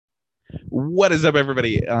What is up,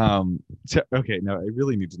 everybody? Okay, no, I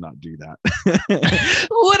really need to not do that.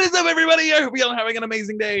 What is up, everybody? I hope you're all having an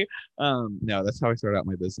amazing day. No, that's how I start out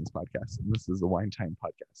my business podcast. And this is the Wine Time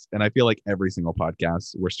podcast. And I feel like every single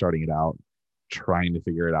podcast, we're starting it out, trying to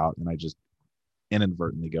figure it out. And I just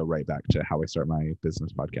inadvertently go right back to how I start my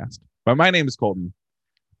business podcast. But my name is Colton.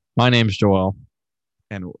 My name's Joel.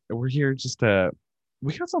 And we're here just to,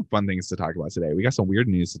 we got some fun things to talk about today. We got some weird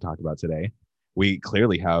news to talk about today. We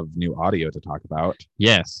clearly have new audio to talk about.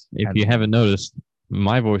 Yes, if And- you haven't noticed,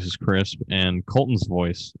 my voice is crisp and Colton's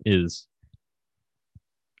voice is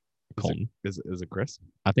Colton. Is it Chris?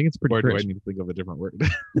 I think it's pretty Or do I crisp. need to think of a different word?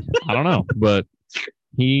 I don't know, but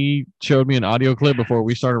he showed me an audio clip before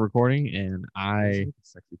we started recording, and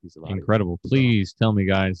Sexy piece of audio. incredible. Please tell me,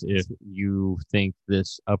 guys, if you think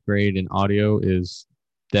this upgrade in audio is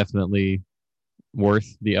definitely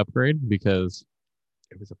worth the upgrade, because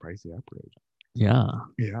It was a pricey upgrade. yeah,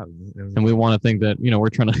 Yeah, and we want to think that we're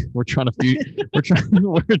trying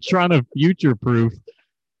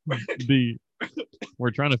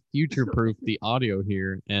to future proof the audio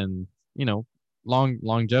here, and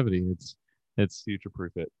longevity. It's future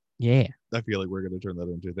proof it. yeah, I feel like we're gonna turn that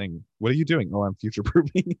into a thing. What are you doing? Oh, I'm future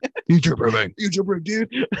proofing. future proofing. Future proof, dude.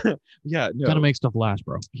 Yeah, no. Gotta make stuff last,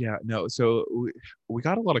 bro. Yeah, no. So we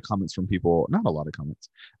got a lot of comments from people, not a lot of comments,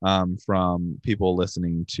 from people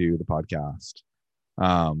listening to the podcast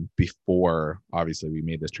before obviously we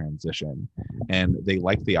made this transition, and they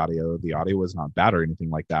liked the audio. The audio was not bad or anything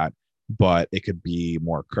like that, but it could be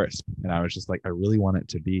more crisp. And I was just like, I really want it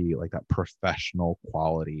to be like that professional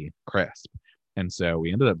quality crisp. And so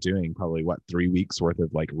we ended up doing probably 3 weeks worth of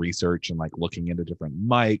like research and like looking into different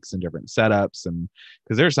mics and different setups. And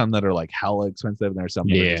because there's some that are like hella expensive and there's some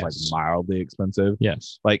that are just like mildly expensive.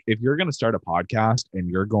 Yes. Like if you're going to start a podcast and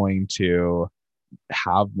you're going to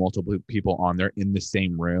have multiple people on there in the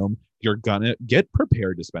same room, you're gonna get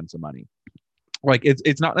prepared to spend some money. Like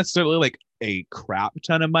it's not necessarily like a crap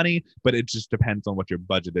ton of money, but it just depends on what your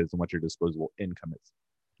budget is and what your disposable income is.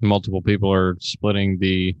 Multiple people are splitting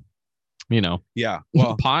the, Yeah.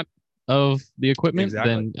 Well, pot of the equipment.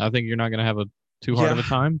 Exactly. Then I think you're not gonna have a too hard of a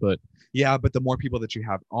time. But yeah, but the more people that you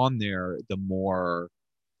have on there, the more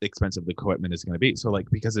expensive the equipment is going to be. So like,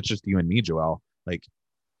 because it's just you and me, Joel, like,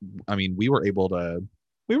 I mean, we were able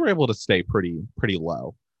to stay pretty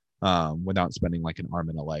low, without spending like an arm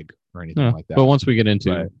and a leg or anything like that. But once we get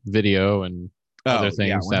into video and other things,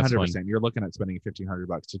 yeah, that's 100%. when You're looking at spending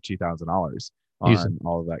 $1,500 to $2,000 Easy. on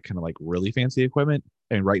all of that kind of like really fancy equipment.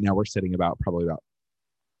 And right now we're sitting probably about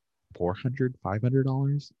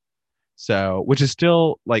 $400-$500. So, which is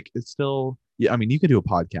still like, it's still, yeah. I mean, you could do a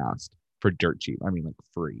podcast for dirt cheap. I mean, like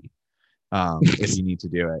free, if you need to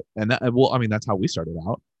do it. And that, well, I mean, that's how we started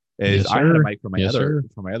out. Is Yes, I had a sir. mic for my Yes, other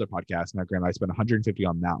sir. podcast. Now, granted, I spent $150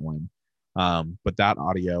 on that one, but that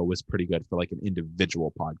audio was pretty good for like an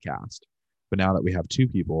individual podcast. But now that we have two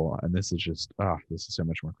people, and this is just this is so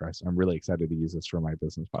much more Christ. I'm really excited to use this for my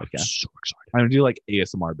business podcast. so excited. I'm gonna do like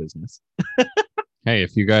ASMR business. Hey,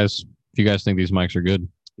 if you guys think these mics are good,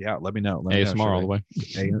 Yeah, let me know. Let me know, ASMR all the way.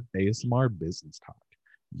 ASMR business talk.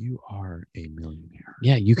 You are a millionaire.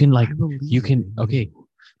 Yeah, you can I believe you can in okay.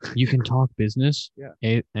 You can talk business,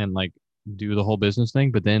 Yeah. and like do the whole business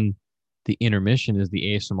thing, but then the intermission is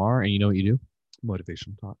the ASMR, and you know what you do?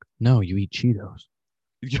 Motivation talk. No, you eat Cheetos.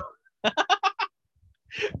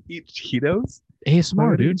 Eat Cheetos.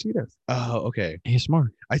 ASMR, dude. Cheetos. Oh, okay. ASMR.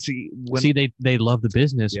 I see. See, they love the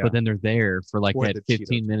business, Yeah. but then they're there for like For that the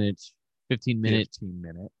 15 Cheetos. minute 15-minute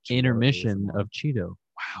 15-minute intermission ASMR. of Cheeto.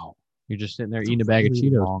 Wow. You're just sitting there It's eating a bag of really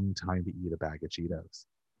Cheetos. Long time to eat a bag of Cheetos.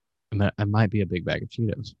 It might be a big bag of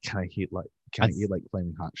Cheetos. Can I eat like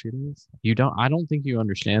flaming hot Cheetos? I don't think you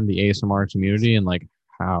understand the ASMR community and like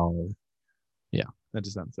how That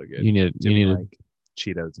just sounds so good. you need like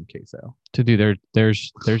Cheetos and queso. to do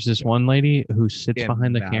there's this one lady who sits And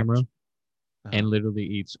behind the match. camera and literally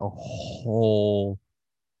eats a whole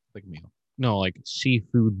like meal. no, like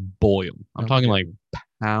seafood boil. I'm talking like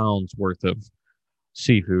pounds worth of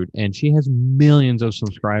seafood, and she has millions of I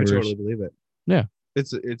subscribers. totally believe it. Yeah.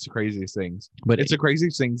 It's craziest things. But It's the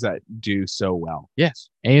craziest things that do so well. yes,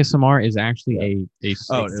 ASMR is actually a It's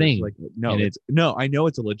thing. like And I know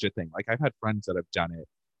it's a legit thing. Like I've had friends that have done it,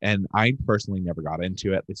 and I personally never got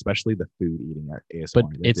into it, especially the food eating at ASMR. but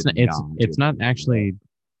They it's did it's do not it. actually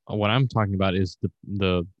what I'm talking about is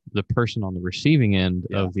the person on the receiving end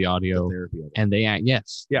Yeah, of the The audio, therapy of it. and they act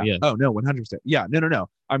yes. Yeah. Oh no, 100%. Yeah. No.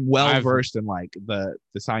 I'm well I've- versed in like the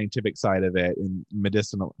scientific side of it and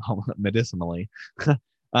medicinally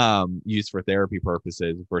used for therapy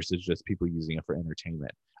purposes versus just people using it for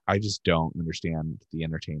entertainment. I just don't understand the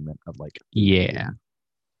entertainment of like. Yeah.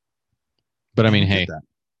 But I And mean, I get hey, that.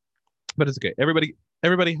 But it's okay.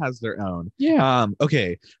 Everybody has their own. yeah,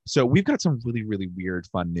 Okay. So we've got some really, really weird,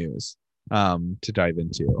 fun news to dive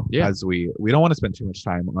into yeah. as we don't want to spend too much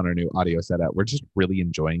time on our new audio setup. We're just really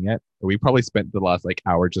enjoying it. We probably spent the last like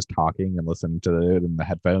hour just talking and listening to it in the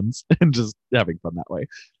headphones and just having fun that way.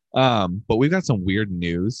 But we've got some weird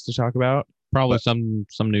news to talk about. Probably But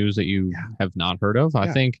some news that you have not heard of. I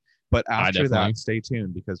yeah, think but I after definitely. that, stay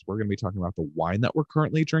tuned because we're going to be talking about the wine that we're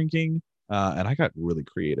currently drinking. And I got really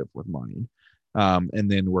creative with mine.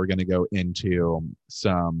 And then we're going to go into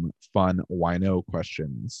some fun wino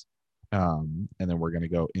questions. And then we're going to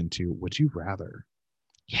go into would you rather?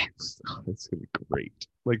 Yes, oh, that's going to be great.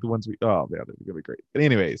 Like the ones oh, yeah, they're going to be great. But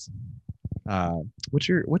anyways, what's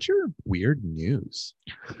your weird news,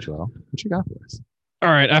 Joel? What you got for us? All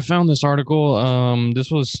right, I found this article. This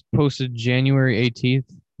was posted January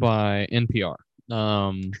 18th by NPR.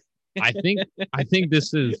 I think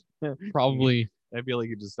this is probably. I feel like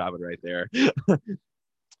you just stop it right there.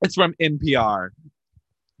 It's from NPR.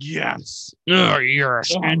 Yes. Oh,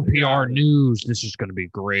 yes, Oh, NPR God. News. This is going to be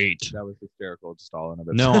great. That was hysterical, just all in of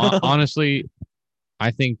it. No, honestly, I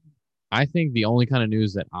think the only kind of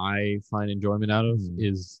news that I find enjoyment out of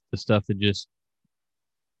is the stuff that just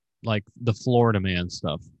like the Florida man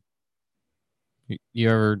stuff. Have you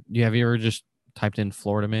ever just typed in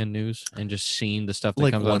Florida man news and just seen the stuff that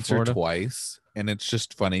like comes out of once or Florida? twice, and it's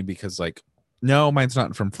just funny because like, no, mine's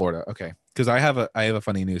not from Florida. Okay, because I have a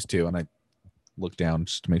funny news too, and I look down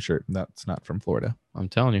just to make sure that's not from Florida. I'm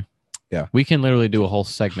telling you. Yeah. We can literally do a whole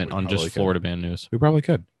segment We on probably just could. Florida man news. We probably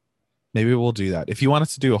could. Maybe we'll do that. If you want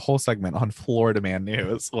us to do a whole segment on Florida man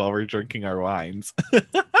news while we're drinking our wines,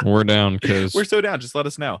 We're down because we're so down. Just let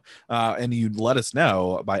us know. And you let us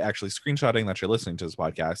know by actually screenshotting that you're listening to this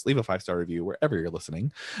podcast. Leave a 5-star review wherever you're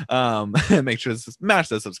listening. Make sure to smash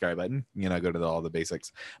the subscribe button. Go to all the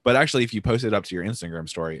basics. But actually, if you post it up to your Instagram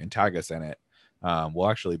story and tag us in it, we'll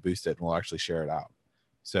actually boost it and we'll actually share it out.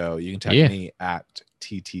 So you can tag me at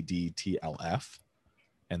TTDTLF.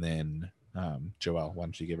 And then Joel, why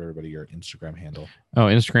don't you give everybody your Instagram handle? Oh,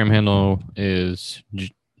 Instagram handle is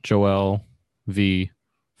Joel V434.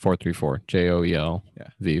 JOEL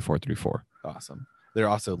V434. Awesome. They're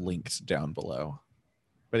also linked down below.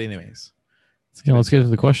 But anyways, let's get to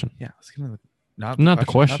the question. Yeah, let's get into not the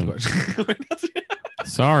question.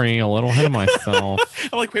 Sorry, a little ahead of myself.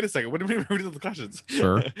 I'm like, wait a second. What do we read the questions?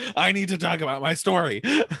 Sure. I need to talk about my story.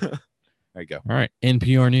 There you go. All right.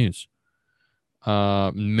 NPR News.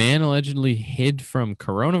 Man allegedly hid from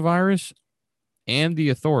coronavirus and the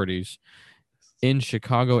authorities in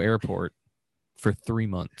Chicago airport for 3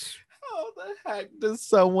 months. How the heck does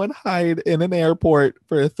someone hide in an airport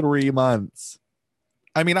for 3 months?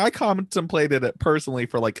 I mean, I contemplated it personally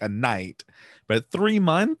for like a night, but 3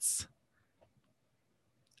 months?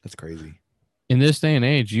 That's crazy. In this day and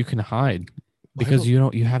age, you can hide because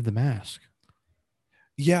you have the mask.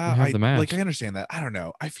 Yeah, I understand that. I don't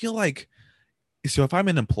know. I feel like, so if I'm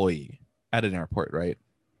an employee at an airport, right?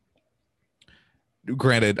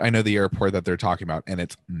 Granted, I know the airport that they're talking about, and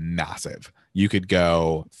it's massive. You could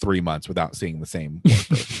go 3 months without seeing the same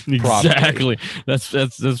worker. Exactly.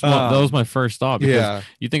 That was my first thought. Because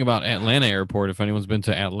you think about Atlanta Airport. If anyone's been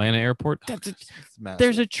to Atlanta Airport,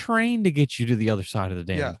 there's a train to get you to the other side of the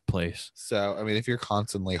damn place. So, I mean, if you're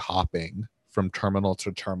constantly hopping from terminal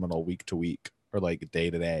to terminal, week to week, or like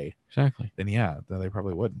day to day, exactly, then they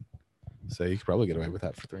probably wouldn't. So you could probably get away with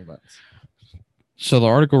that for 3 months. So the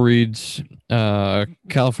article reads,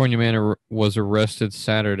 California man was arrested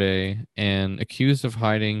Saturday and accused of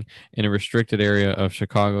hiding in a restricted area of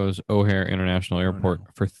Chicago's O'Hare International Airport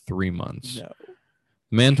for 3 months. No.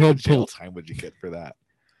 Man told jail time would you get for that?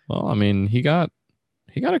 Well, I mean, he got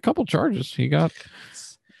a couple charges. He got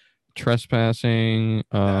trespassing.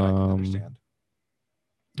 I can understand.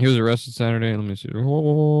 He was arrested Saturday. Let me see.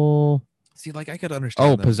 See, like I could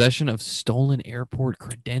understand. Possession of stolen airport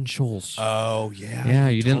credentials. Oh yeah. Yeah,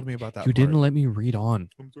 you didn't told me about that. You didn't let me read on.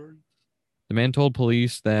 I'm sorry. The man told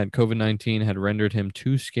police that COVID-19 had rendered him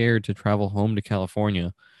too scared to travel home to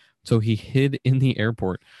California, so he hid in the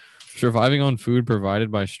airport, surviving on food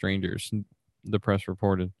provided by strangers. The press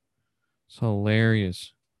reported. It's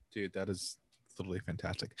hilarious, dude. That is totally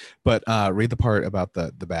fantastic. But read the part about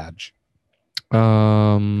the badge.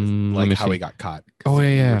 Like how he got caught. Oh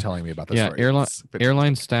yeah, you were telling me about this. Yeah,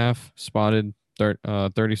 airline staff spotted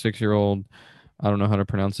 36-year-old. I don't know how to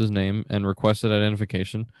pronounce his name, and requested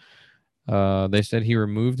identification. They said he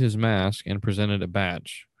removed his mask and presented a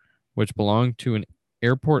badge, which belonged to an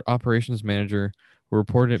airport operations manager who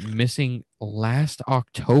reported it missing last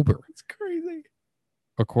October. It's crazy,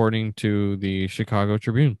 according to the Chicago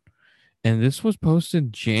Tribune. And this was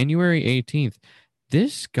posted January 18th.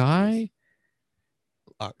 This guy,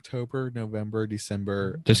 October, November,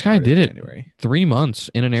 December. this and guy part of did it January. 3 months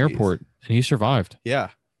in an Jeez. airport, and he survived. Yeah.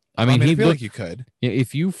 I mean, I he feel looked. like you could.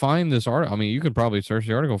 If you find this article, I mean, you could probably search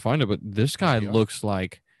the article, find it, but this guy Yeah. looks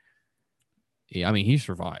like. Yeah, I mean, he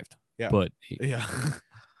survived. Yeah. But Yeah.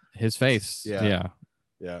 his face. Yeah.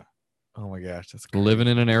 Yeah. Oh my gosh, that's crazy. Living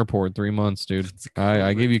in an airport 3 months, dude. That's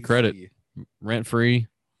I give you credit. crazy. Rent free.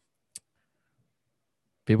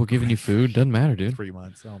 People giving you food doesn't matter, dude. 3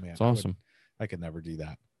 months. Oh man, It's awesome. I could never do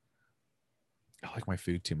that. I like my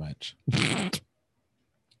food too much, and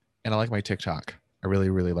I like my TikTok. I really,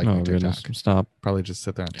 really like my TikTok. Goodness. Stop. Probably just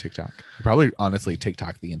sit there on TikTok. Probably, honestly,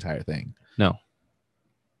 TikTok the entire thing. No.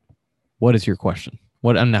 What is your question?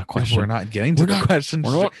 What? I'm not question. We're not getting to the questions.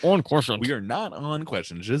 We're not on questions. We are not on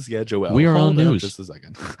questions just yet, Joel. We are Hold on up news. Just a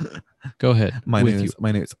second. Go ahead. My with news.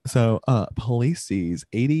 My news. So, police sees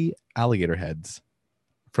 80 alligator heads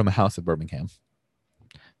from a house in Birmingham.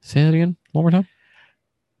 Say that again. One more time.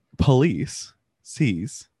 Police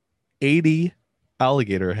sees 80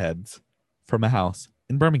 alligator heads from a house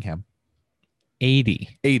in Birmingham.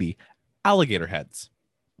 80. 80 alligator heads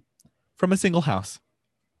from a single house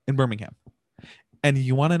in Birmingham. And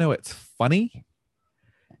you want to know what's funny?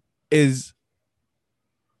 Is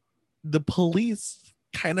the police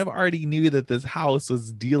kind of already knew that this house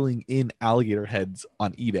was dealing in alligator heads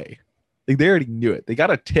on eBay. Like they already knew it. They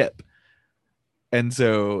got a tip. And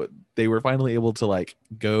so they were finally able to like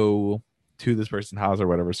go to this person's house or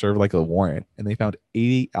whatever, serve like a warrant, and they found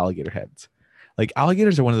 80 alligator heads. Like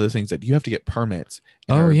alligators are one of those things that you have to get permits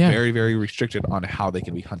and are very, very restricted on how they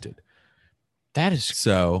can be hunted. That is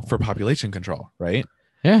So for population control, right?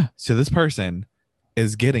 Yeah. So this person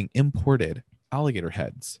is getting imported alligator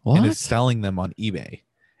heads and What? is selling them on eBay.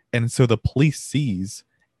 And so the police sees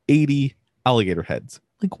 80 alligator heads.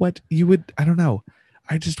 Like what you would, I don't know.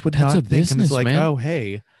 I just would That's not a think. And it's business, like, man. oh,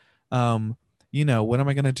 hey, you know, what am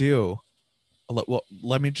I going to do? Well,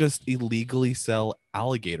 let me just illegally sell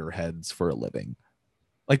alligator heads for a living.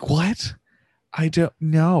 Like what? I don't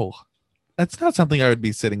know. That's not something I would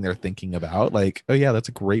be sitting there thinking about. Like, oh yeah, that's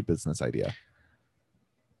a great business idea.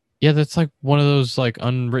 Yeah, that's like one of those like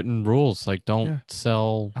unwritten rules. Like, don't Yeah.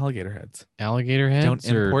 sell Alligator heads. alligator heads. Don't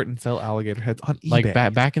import and sell alligator heads on eBay.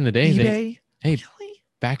 Like back in the day, eBay? Hey,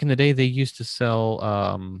 back in the day, they used to sell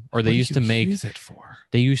or they used to make use it for.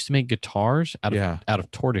 They used to make guitars out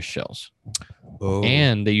of tortoise shells. Oh.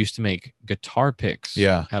 And they used to make guitar picks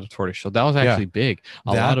Yeah. out of tortoise shell. That was actually big.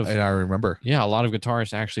 A lot of I remember. Yeah, a lot of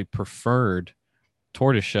guitarists actually preferred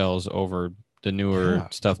tortoise shells over the newer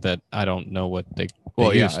stuff that I don't know what they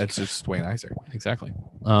used. It's just way nicer. Exactly.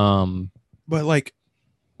 But like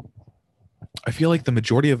I feel like the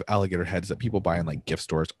majority of alligator heads that people buy in like gift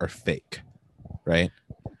stores are fake, right?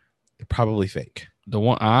 They're probably fake. The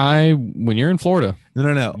one when you're in Florida,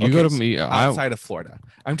 No. you go to me outside of Florida.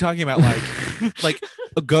 I'm talking about like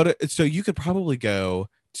so you could probably go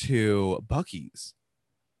to Buc-ee's.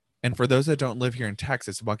 And for those that don't live here in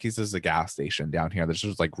Texas, Buc-ee's is a gas station down here that's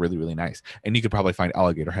just like really, really nice. And you could probably find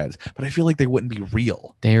alligator heads, but I feel like they wouldn't be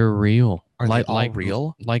real. They're real. Are they all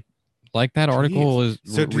real? Like that article is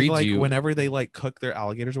so do reads like you. Whenever they like cook their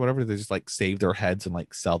alligators or whatever, they just like save their heads and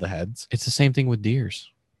like sell the heads. It's the same thing with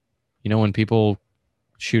deers. You know, when people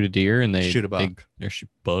shoot a deer and they shoot a buck, or shoot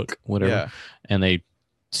buck, whatever, and they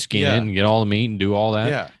skin it and get all the meat and do all that.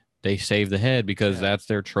 Yeah. They save the head because that's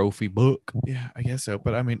their trophy buck. Yeah, I guess so.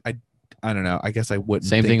 But I mean, I don't know. I guess I wouldn't.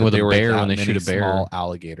 Same thing with a bear when they shoot a bear. Small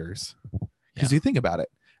alligators. Because you think about it,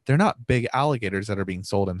 they're not big alligators that are being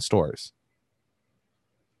sold in stores.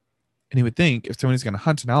 And you would think if somebody's going to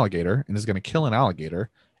hunt an alligator and is going to kill an alligator,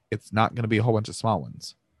 it's not going to be a whole bunch of small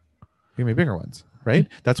ones. They're going to be bigger ones, right?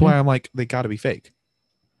 That's why I'm like, they got to be fake.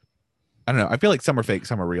 I don't know. I feel like some are fake,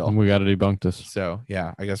 some are real. We got to debunk this. So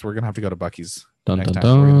yeah, I guess we're going to have to go to Buc-ee's dun, next dun,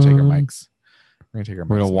 time. We're going to take our dun. mics. We're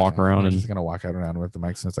going to walk around and just going to walk out around with the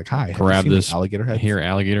mics and it's like, hi, grab this alligator head. Here,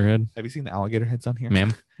 alligator head. Have you seen the alligator heads on here?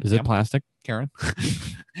 Ma'am, is it plastic? Karen?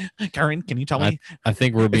 Karen, can you tell me? I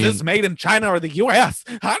think we're being. Is this made in China or the US?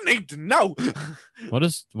 I need to know. What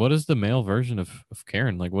is the male version of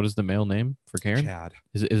Karen? Like, what is the male name for Karen? Chad.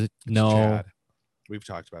 Is it It's no? Chad. We've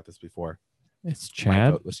talked about this before. It's My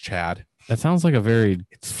Chad. vote was Chad. That sounds like a very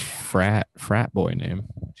It's frat boy name.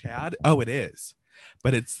 Chad. Oh, it is,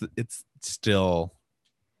 but it's still.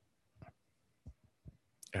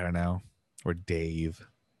 I don't know. Or Dave.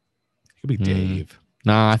 It could be Dave.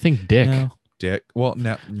 Nah, I think Dick. No. Dick. Well,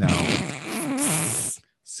 no.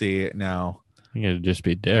 See, no. I think it'd just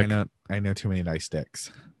be Dick. I know too many nice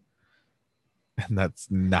dicks. And that's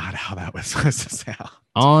not how that was supposed to sound.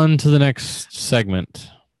 On to the next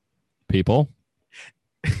segment. people.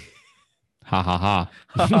 Ha ha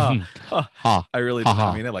ha. Ha. I really Ha did not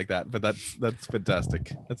ha. mean it like that, but that's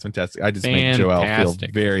fantastic. That's fantastic. I just made Joel feel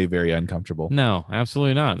Fantastic. very, very uncomfortable. No,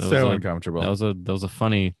 absolutely not. That So was uncomfortable. that was a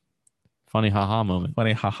funny haha moment.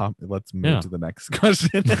 Funny, haha. Let's move Yeah. to the next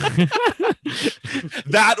question.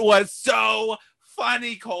 That was so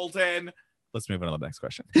funny, Colton. Let's move on to the next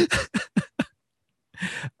question.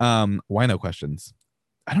 Why no questions?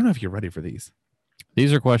 I don't know if you're ready for these.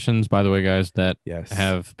 These are questions, by the way, guys, that Yes.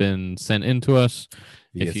 have been sent in to us.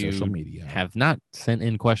 Via If you social media. have not sent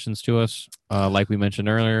in questions to us, like we mentioned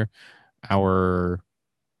earlier, our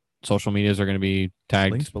social medias are going to be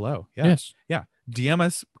tagged. Links below. Yeah. Yes. Yeah. DM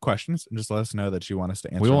us questions and just let us know that you want us to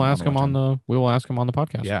answer. We will them ask them on the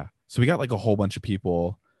podcast. Yeah. So we got like a whole bunch of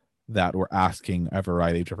people that were asking a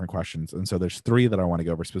variety of different questions. And so there's 3 that I want to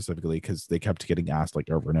go over specifically because they kept getting asked like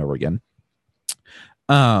over and over again.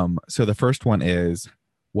 So the first one is,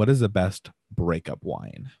 what is the best breakup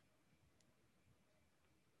wine?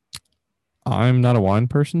 I'm not a wine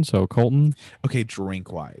person, so Colton. Okay,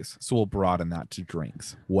 drink wise. So we'll broaden that to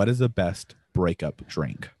drinks. What is the best breakup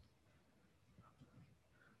drink?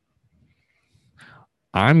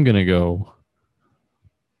 I'm going to go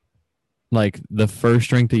like the first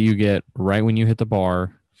drink that you get right when you hit the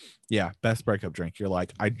bar. Yeah, best breakup drink. You're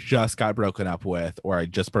like, I just got broken up with, or I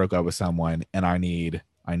just broke up with someone, and I need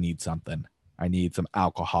something. I need some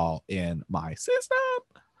alcohol in my system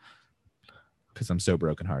because I'm so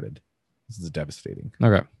brokenhearted. This is devastating.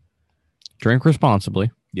 Okay. Drink responsibly.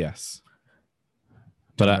 Yes,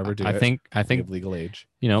 But I think we have legal age.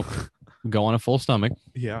 Go on a full stomach.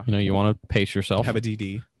 Yeah, You want to pace yourself. have a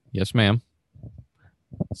DD. Yes, ma'am.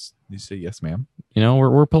 You say yes, ma'am.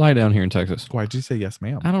 We're polite down here in Texas. Why'd you say yes,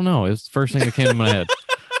 ma'am? I don't know. It's the first thing that came to my head.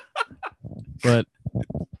 But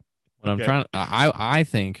what I'm trying, I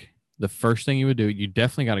think the first thing you would do, you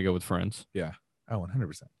definitely got to go with friends. Yeah. Oh,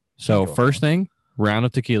 100%. So Go first thing, round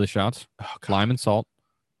of tequila shots, Oh, God. lime and salt.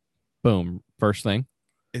 Boom. First thing.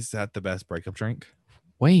 Is that the best breakup drink?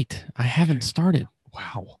 Wait, I haven't started.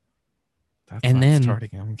 Wow. That's And not then starting.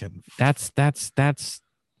 I'm getting. That's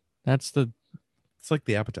the It's like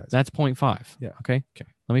the appetizer. that's 0.5. Yeah. Okay.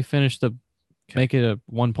 Okay. Let me finish make it a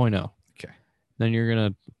 1.0. Okay. Then you're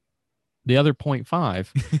gonna the other 0.5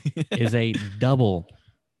 is a double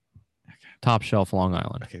top shelf Long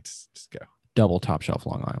Island. Okay, just go. Double top shelf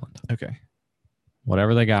Long Island. Okay.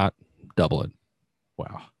 Whatever they got, double it.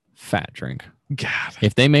 Wow. Fat drink. God.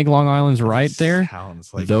 If they make Long Islands right there,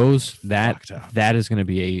 Sounds like that fucked up. that is going to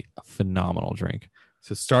be a phenomenal drink.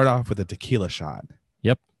 So start off with a tequila shot.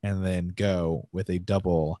 Yep. And then go with a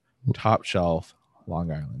double top shelf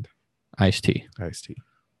Long Island Iced tea. iced tea.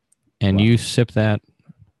 And Wow. you sip that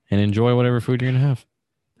and enjoy whatever food you're going to have.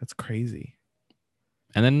 That's crazy.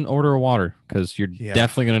 And then order a water because you're Yeah.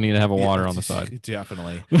 definitely going to need to have a water Yeah, on the side.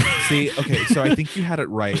 Definitely. See, okay, so I think you had it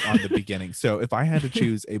right on the beginning. So if I had to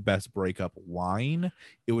choose a best breakup wine,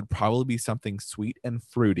 it would probably be something sweet and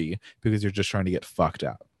fruity because you're just trying to get fucked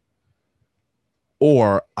up.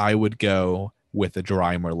 Or I would go with a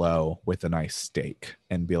dry Merlot with a nice steak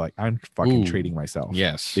and be like, I'm fucking Ooh, treating myself.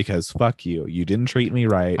 Yes. Because fuck you. You didn't treat me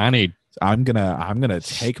right. I need I'm gonna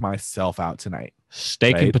take myself out tonight.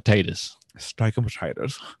 steak Right. and potatoes. Steak and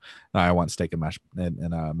potatoes. I want steak and mash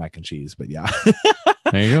and mac and cheese, but yeah.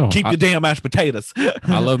 There you go. Keep your damn mashed potatoes.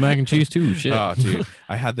 I love mac and cheese too. Shit. Oh, dude.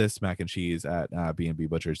 I had this mac and cheese at B&B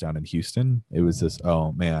Butchers down in Houston. It was this,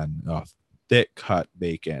 thick cut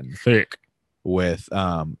bacon Thick. with,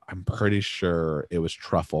 I'm pretty sure it was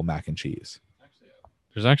truffle mac and cheese.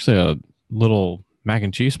 There's actually a little mac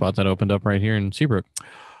and cheese spot that opened up right here in Seabrook.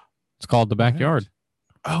 It's called The Backyard.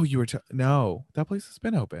 Oh, you were, no, that place has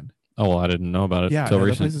been open. Oh, well, I didn't know about it. Yeah, till no,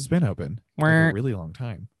 that recent. place has been open for a really long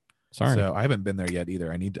time. Sorry. So I haven't been there yet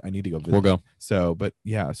either. I need to go visit. We'll go. So, but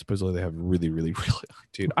yeah, supposedly they have really, really, really,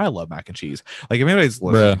 dude, I love mac and cheese. Like if anybody's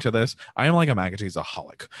listening to this, I am like a mac and cheese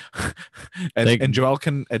aholic. and Joel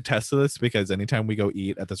can attest to this because anytime we go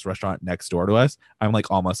eat at this restaurant next door to us, I'm like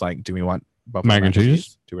almost like, do we want buffalo mac and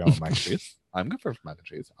cheese? Do we want mac and cheese? I'm good for mac and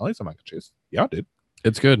cheese. I like some mac and cheese. Yeah, dude.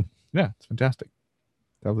 It's good. Yeah, it's fantastic.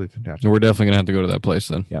 Totally fantastic. We're definitely going to have to go to that place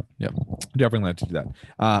then. Yep. Definitely going to do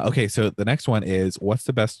that. Okay, so the next one is, what's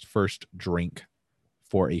the best first drink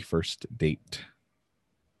for a first date?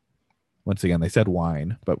 Once again, they said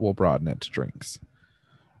wine, but we'll broaden it to drinks.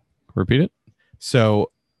 Repeat it.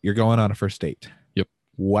 So you're going on a first date. Yep.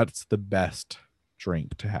 What's the best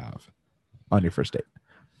drink to have on your first date?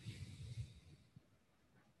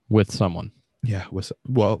 With someone. Yeah.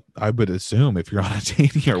 Well, I would assume if you're on a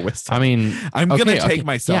date, you're with someone. I mean, I'm going to okay, take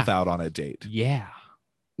myself yeah. out on a date. Yeah.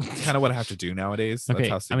 It's kind of what I have to do nowadays. Okay.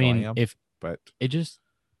 That's how single I am. if but it just,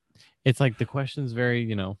 It's like the question's very,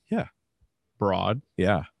 Yeah. broad.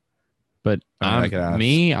 Yeah. But I mean, I could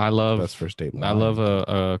ask I love best first date I wine. love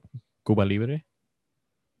a Cuba Libre,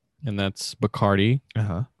 and that's Bacardi,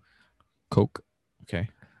 Uh-huh. Coke, Okay.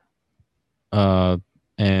 and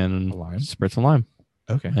A lime? spritz and lime,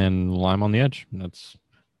 Okay. and lime on the edge. And that's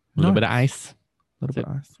a little bit of ice. A little That's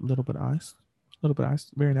bit ice. A little bit of ice. A little bit of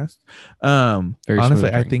ice. Very nice. Very Honestly,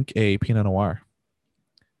 smooth I drink. think a Pinot Noir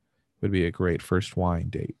would be a great first wine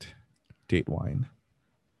date wine,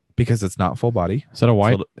 because it's not full body. Is that a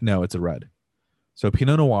white? No, it's a red. So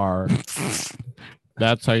Pinot Noir.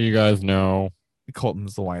 That's how you guys know.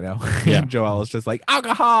 Colton's the wino. Yeah. Joelle is just like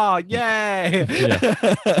alcohol. Yay.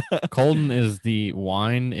 Yeah. Colton is the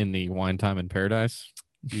wine in the Wine Time in Paradise.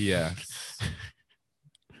 Yes.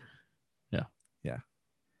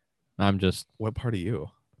 I'm just What part are you?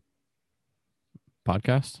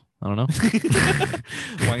 podcast. I don't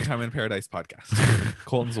know. Wine Time in Paradise podcast.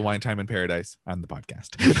 Colton's the Wine Time in Paradise. I'm the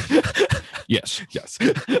podcast. Yes. Yes.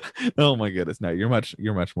 Oh my goodness. No, you're much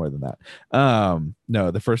more than that. No,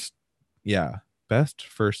 the first, best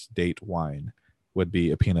first date wine would be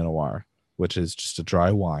a Pinot Noir, which is just a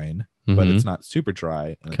dry wine, but it's not super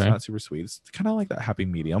dry and it's Okay. not super sweet. It's kind of like that happy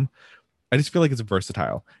medium. I just feel like it's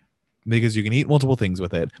versatile because you can eat multiple things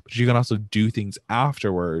with it, but you can also do things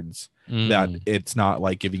afterwards that it's not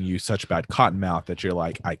like giving you such bad cotton mouth that you're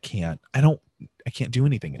like, I can't do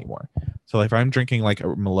anything anymore. So if I'm drinking like a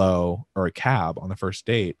Merlot or a Cab on the first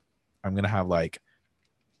date, I'm gonna have like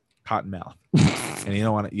cotton mouth, and you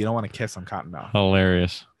don't want to kiss on cotton mouth.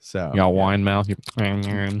 Hilarious. So You got wine mouth.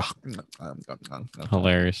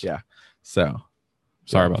 Hilarious. Yeah. So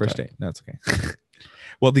Sorry about first that. date. No, it's okay.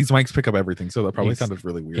 Well, these mics pick up everything, so that probably sounded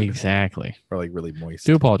really weird. Exactly. Or like really moist.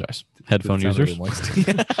 Do apologize, headphone It sounded users.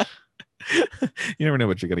 really moist. You never know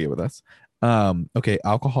what you're gonna get with us. Okay,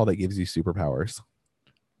 alcohol that gives you superpowers.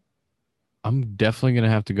 I'm definitely gonna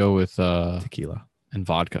have to go with Tequila. and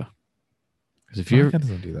vodka. Because if you, Vodka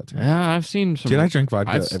doesn't do that to me. yeah, I've seen some. Dude, I drink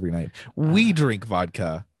vodka I've- every night. We drink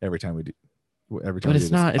vodka every time we do. Every time but we it's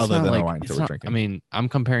do this, not. It's other not than like. our wines It's that we're not, drinking. I mean, I'm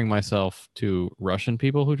comparing myself to Russian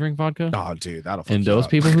people who drink vodka, Oh, dude, that'll. fuck and you those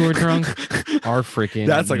up. people who are drunk are freaking.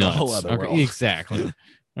 That's like nuts. a whole other Okay, world. Exactly.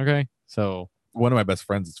 Okay, so One of my best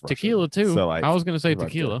friends is Russian. tequila too. So like, I was gonna say vodka.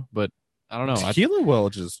 tequila, but I don't know. tequila will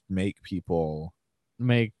just make people.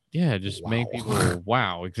 Make Wow. people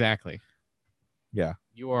wow. Exactly. Yeah.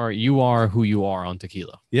 You are who you are on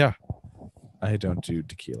tequila. Yeah, I don't do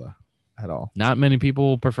tequila at all. Not many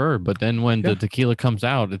people prefer, but then when Yeah. the tequila comes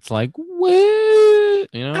out, it's like what?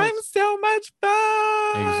 You know, I'm so much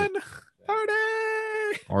fun.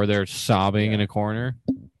 Party. or they're sobbing Yeah. in a corner,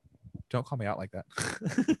 Don't call me out like that.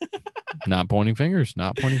 not pointing fingers,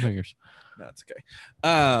 not pointing fingers. That's okay.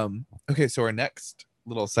 Okay, so our next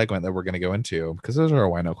little segment that we're going to go into, because those are our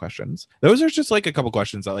wino questions. Those are just like a couple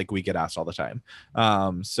questions that like we get asked all the time.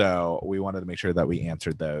 So we wanted to make sure that we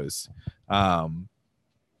answered those.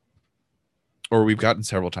 Or we've gotten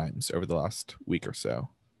several times over the last week or so,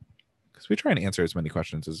 because we try and answer as many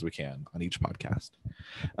questions as we can on each podcast.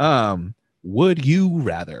 Would you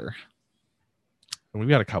rather? And we've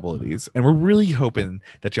got a couple of these, and we're really hoping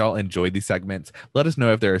that y'all enjoyed these segments. Let us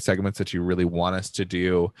know if there are segments that you really want us to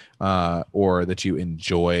do, or that you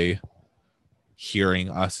enjoy hearing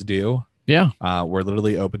us do. Yeah. We're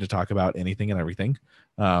literally open to talk about anything and everything.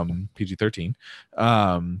 PG-13.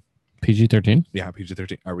 PG-13. Yeah,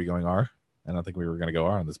 PG-13. Are we going R? I don't think we were going to go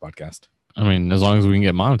R on this podcast. I mean, as long as we can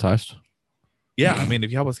get monetized. Yeah, I mean, if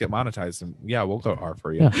you help us get monetized, then yeah, we'll go R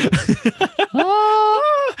for you.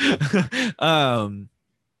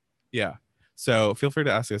 Yeah. So feel free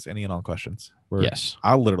to ask us any and all questions. Yes.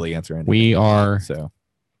 I'll literally answer anything. We are. So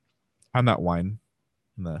I'm not whine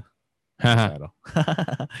in the title.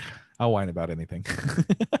 I'll whine about anything.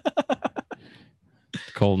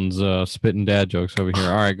 Colton's spitting dad jokes over here.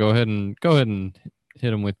 All right, go ahead and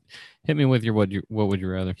hit me with your what would you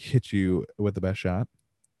rather? Hit you with the best shot.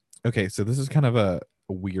 Okay, so this is kind of a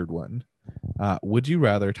weird one. Would you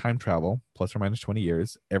rather time travel plus or minus 20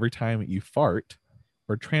 years every time you fart,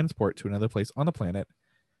 or transport to another place on the planet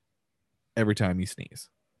every time you sneeze?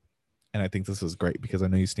 And I think this is great because I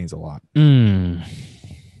know you sneeze a lot.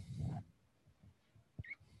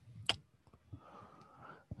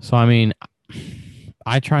 So I mean,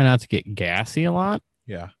 I try not to get gassy a lot,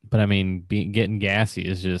 Yeah. but I mean, getting gassy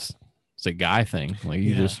is just it's a guy thing. Like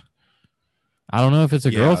you Yeah. just, I don't know if it's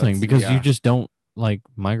a girl Yeah, thing it's- because yeah. you just don't like.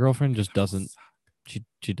 My girlfriend just doesn't.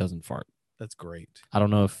 She doesn't fart. That's great. I don't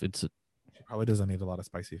know if it's She probably doesn't eat a lot of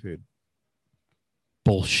spicy food.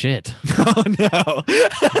 bullshit. Oh no.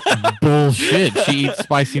 Bullshit. She eats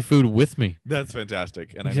spicy food with me. That's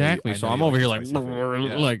fantastic. And Exactly. So I'm over here like, Yeah.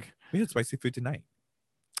 like We had spicy food tonight.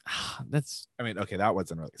 That's I mean, okay, that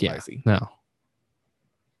wasn't really yeah. spicy. No.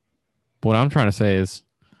 What I'm trying to say is,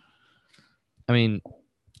 I mean,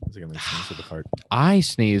 Was it gonna sneeze with the fart? I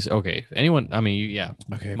sneeze. Okay, anyone? I mean, yeah.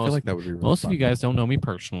 Okay, I Most- feel like that would be really Most fun. of you guys don't know me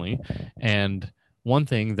personally, and one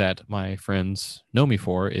thing that my friends know me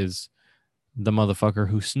for is the motherfucker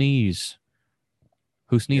who sneezes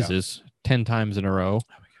 10 times in a row,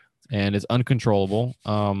 and is uncontrollable.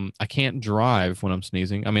 I can't drive when I'm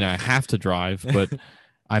sneezing. I mean, I have to drive, but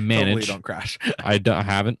I Hopefully manage. don't crash. I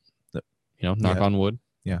haven't. Knock Yeah. on wood.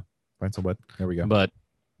 Find some wood. There we go. But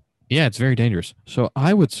yeah, it's very dangerous. So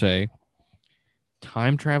I would say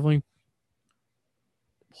time traveling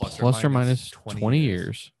plus or minus 20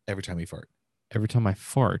 years every time you fart. every time I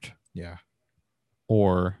fart Yeah.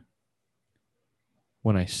 or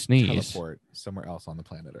when I sneeze. Teleport somewhere else on the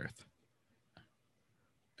planet Earth.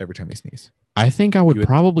 Every time you sneeze. I think I would, You would-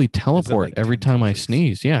 probably teleport like every 10 time I countries?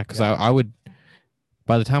 sneeze. Yeah, because Yeah. I would,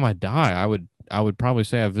 by the time I die, I would probably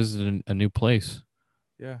say I visited a new place.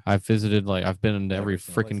 Yeah. I've visited, like, I've been in every Every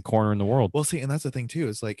single freaking place. corner in the world. Well, see, and that's the thing too.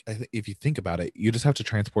 Is like, if you think about it, you just have to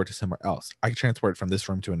transport to somewhere else. I can transport from this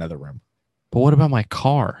room to another room. But what about my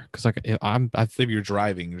car? Because like I've So if you're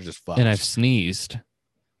driving, you're just fucked. and I've sneezed.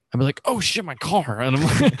 I'd be like, oh shit, my car. And I'm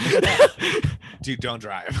like, Dude, don't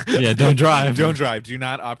drive. Yeah, don't drive. Don't drive. Do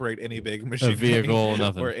not operate any big machine vehicle,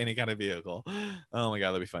 nothing. or any kind of vehicle. Oh my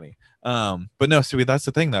god, that'd be funny. But no, so that's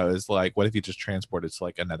the thing though, is like, what if you just transported to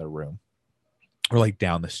like another room or like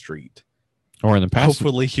down the street? or in the past.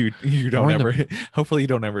 Hopefully you don't or in ever. Hopefully you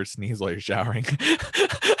don't ever sneeze while you're showering.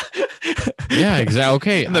 Yeah, exactly.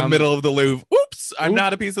 Okay, In the middle of the Louvre. Oops! I'm Oop.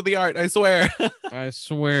 not a piece of the art. I swear. I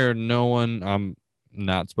swear, no one. I'm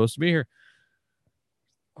not supposed to be here.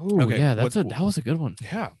 Oh Okay, yeah, that was a good one.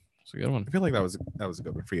 Yeah. That's a good one. I feel like that was a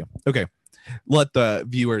good one for you. Okay, let the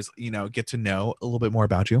viewers, get to know a little bit more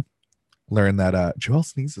about you. Learn that Joel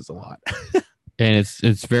sneezes a lot. And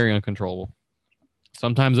it's very uncontrollable.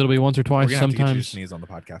 Sometimes it'll be once or We're twice. gonna have to get you to Sometimes sneeze on the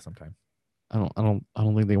podcast sometime. I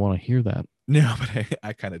don't think they want to hear that. No, but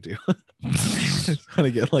I kind of do. Just want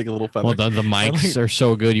to get like a little feather. Well, the mics like- are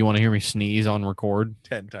so good. You want to hear me sneeze on record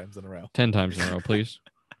 10 times in a row. 10 times in a row, please.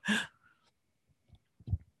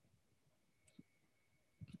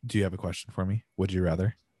 Do you have a question for me? Would you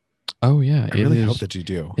rather? Oh yeah, I really hope that you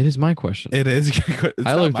do. it is my question. It is. It's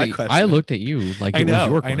I not looked my at question. I looked at you like it was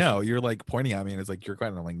your I question. know. You're like pointing at me and it's like your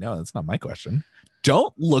question. I'm like, no, that's not my question.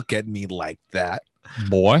 Don't look at me like that,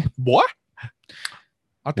 Boy.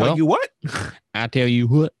 I'll tell Well, you what. I tell you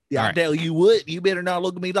what. Yeah, All I right. tell you what. You better not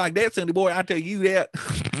look at me like that, Cindy boy. I tell you that.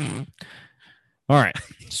 All right.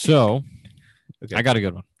 So Okay. I got a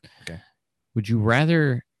good one. Okay. Would you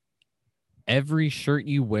rather every shirt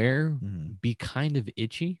you wear Mhm. be kind of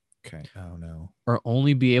itchy Okay. Oh no. or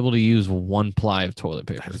only be able to use one ply of toilet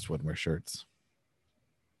paper? I just wouldn't wear shirts.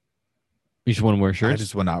 You just want to wear I shirts?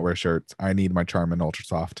 just will not wear shirts. I need my Charmin Ultra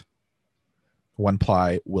Soft. One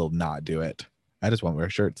ply will not do it. I just won't wear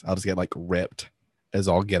shirts. I'll just get like ripped as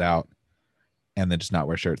all get out, and then just not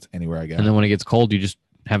wear shirts anywhere I go. And then when it gets cold, you just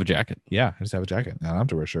have a jacket. Yeah, I just have a jacket. I don't have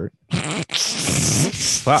to wear a shirt.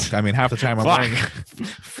 Fuck. I mean, half the time I'm wearing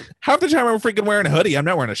freaking wearing a hoodie. I'm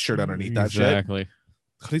not wearing a shirt underneath that shit. Exactly.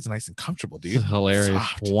 Hoodie's nice and comfortable, This dude. is hilarious.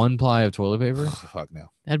 Soft. One ply of toilet paper? Fuck no.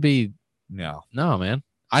 That'd be No. no, man.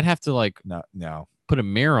 I'd have to like No. put a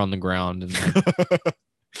mirror on the ground and like,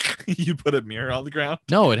 You put a mirror on the ground?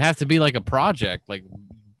 no, it'd have to be like a project, like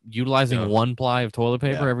utilizing Yeah. one ply of toilet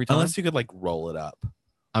paper Yeah. every time. Unless you could like roll it up.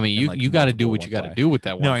 I mean, and, you like, you got to do multiple what you got to one-ply. do with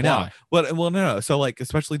that one No, I know. ply. Well, no. So like,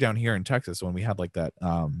 especially down here in Texas, when we had like that,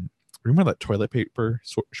 remember that toilet paper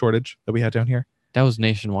shortage that we had down here? That was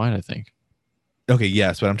nationwide, I think. Okay,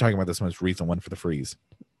 yes, but I'm talking about this most recent one for the freeze.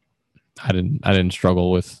 I didn't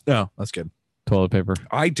struggle with No, that's good. toilet paper.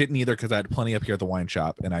 I didn't either because I had plenty up here at the wine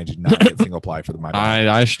shop, and I did not get single ply for my.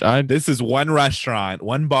 I This is one restaurant,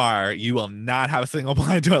 one bar. You will not have single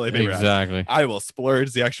ply toilet paper. exactly. I will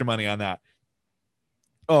splurge the extra money on that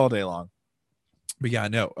all day long. But yeah,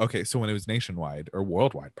 no. Okay, so when it was nationwide or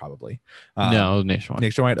worldwide, probably. No, it was nationwide.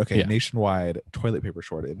 Nationwide. Okay, Yeah. nationwide toilet paper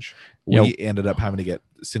shortage. Yep. We ended up having to get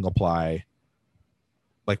single ply,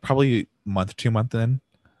 like probably month, 2 months in,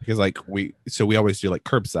 because like we always do like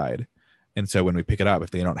curbside, and so when we pick it up,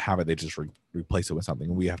 if they don't have it, they just replace it with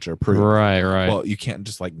something. We have to approve. Right. Well, you can't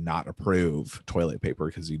just like not approve toilet paper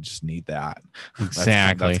because you just need that.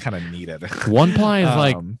 Exactly. That's kind of needed. One ply is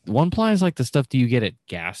like Um, the stuff that you get at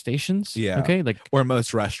gas stations. Yeah. Okay. Like or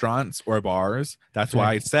most restaurants or bars. That's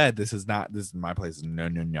why I said this is my place. No.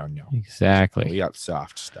 exactly. We got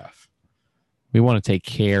soft stuff. We want to take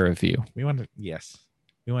care of you. We want to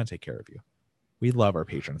take care of you. We love our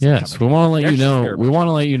patrons. that Yes, come we in. want to let They you actually know. care We about want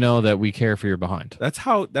to let you know that we care for your behind. That's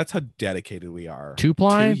how dedicated we are.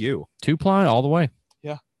 2-ply, to you. 2-ply all the way.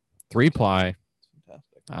 Yeah. 3-ply.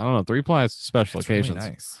 Fantastic. I don't know. 3-ply is special It's really occasions.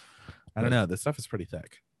 nice. I don't know. This stuff is pretty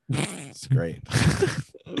thick. It's great.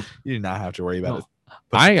 You do not have to worry about it.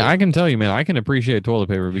 I can tell you, man, I can appreciate toilet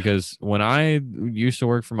paper because when I used to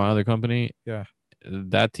work for my other company, Yeah,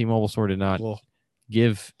 that T-Mobile store did not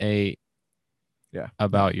give a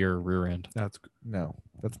about your rear end. That's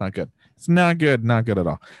not good. It's not good. Not good at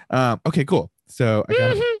all. Okay, cool. So I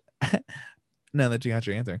got now that you got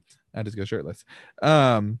your answer, I just go shirtless.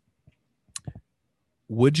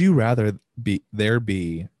 Would you rather there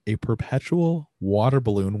be a perpetual water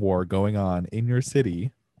balloon war going on in your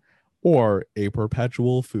city or a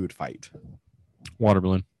perpetual food fight? Water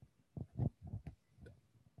balloon.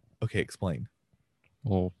 Okay, explain.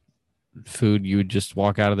 Well, food, you would just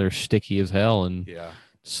walk out of there sticky as hell and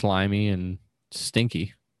slimy and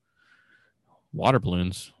stinky. Water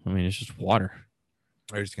balloons, I mean, it's just water.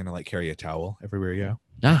 Are you just gonna like carry a towel everywhere you go?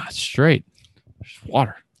 Nah, it's straight. Just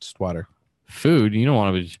water. Just water. Food, you don't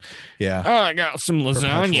want to be. Yeah. Oh, I got some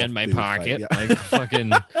lasagna in my pocket. Like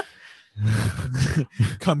fucking.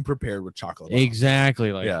 Come prepared with chocolate.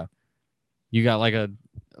 Exactly. Like, you got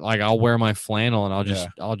I'll wear my flannel and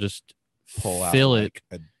I'll just pull fill out it.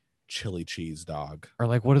 Like a chili cheese dog. Or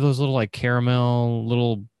like, what are those little like caramel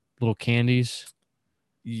little candies?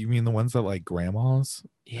 You mean the ones that like grandma's?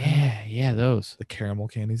 Yeah, those. The caramel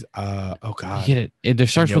candies. Oh god. You get it. It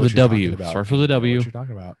starts with a W. Starts with a W. What you're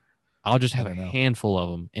talking about? I'll just have a handful of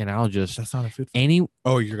them, and I'll just. That's not a food.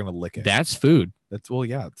 Oh, you're gonna lick it. That's food. It's food.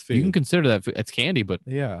 You can consider that food. It's candy, but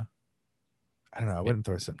yeah. I don't know. I wouldn't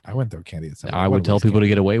throw candy at someone. I would tell people to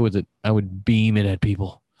get away with it. I would beam it at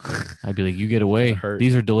people. I'd be like, "You get away.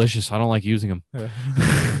 These are delicious. I don't like using them."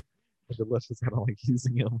 They're delicious. I don't like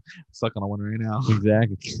using them. I'm sucking on one right now.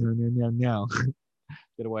 Exactly. No.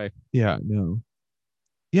 Get away. Yeah. No.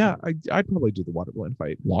 Yeah, I'd probably do the water balloon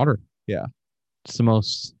fight. Water. Yeah. It's the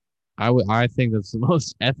most. I think that's the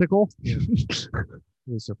most ethical. It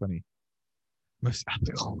was so funny. Most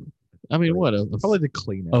ethical. I mean, what? Probably the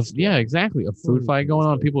cleanest. Yeah, exactly. A food fight going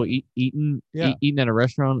on. People eating at a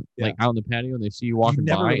restaurant, like out in the patio, and they see you walking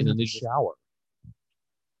by, and then they shower.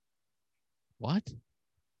 What?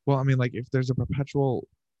 Well, I mean, like if there's a perpetual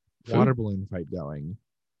water balloon fight going,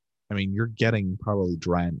 I mean, you're getting probably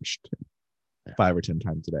drenched 5 or 10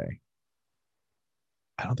 times a day.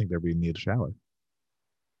 I don't think there'd be a need to shower.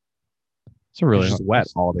 It's really just wet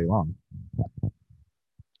all day long.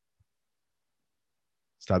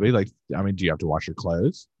 Stubby, like, I mean, do you have to wash your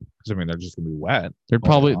clothes? Because I mean, they're just gonna be wet. There'd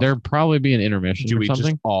probably be an intermission. Do or we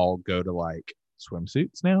something? just all go to like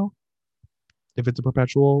swimsuits now? If it's a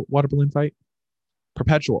perpetual water balloon fight,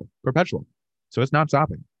 perpetual. So it's not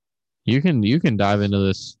stopping. You can dive into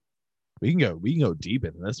this. We can go deep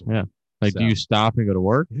into this one. Yeah. Like, do you stop and go to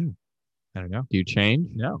work? Yeah. I don't know. Do you change?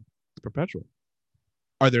 No, it's perpetual.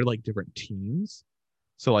 Are there like different teams?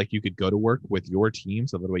 So like you could go to work with your team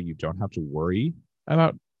so that way you don't have to worry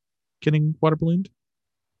about getting water ballooned?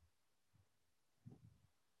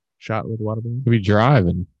 Shot with a water balloon? If you drive,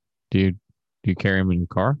 and do you carry them in your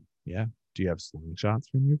car? Yeah. Do you have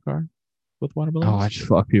slingshots from your car with water balloons? Oh, I just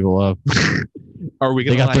fuck people up. Are we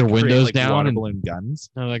gonna they got their windows like down water and balloon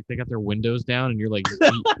guns? No, like they got their windows down, and you're like,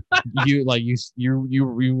 you like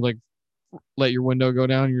let your window go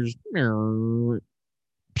down. You're just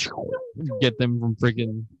get them from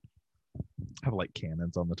freaking have like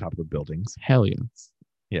cannons on the top of the buildings. Hell yeah.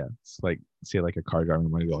 Yeah, it's like see like a car driving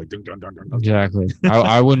and go like dun, dun, dun, dun, dun. Exactly.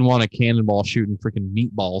 I wouldn't want a cannonball shooting freaking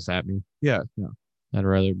meatballs at me. Yeah. I'd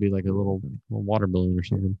rather it be like a little water balloon or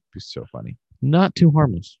something. It'd be so funny. Not too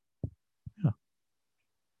harmless. Yeah.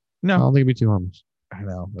 No, I don't think it'd be too harmless. I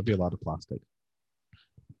know that'd be a lot of plastic.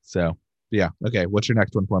 So yeah, okay. What's your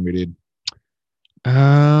next one for me, dude?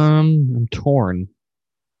 I'm torn.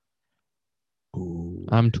 Ooh,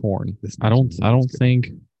 I'm torn. I don't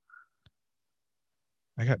think.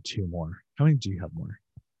 I got 2 more. How many do you have more?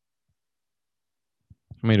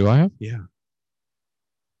 How many do I have? Yeah.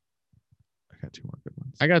 I got 2 more good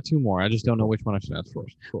ones. I got 2 more. I just don't know which one I should ask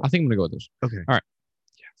first. Cool. I think I'm gonna go with this. Okay. All right.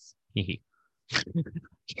 Yes.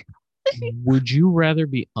 Would you rather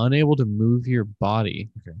be unable to move your body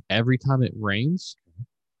every time it rains,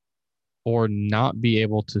 or not be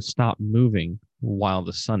able to stop moving while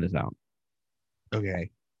the sun is out?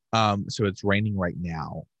 Okay. So it's raining right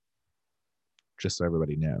now. Just so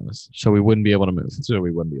everybody knows. So we wouldn't be able to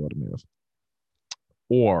move.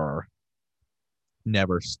 Or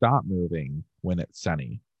never stop moving when it's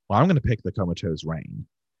sunny. Well, I'm going to pick the comatose rain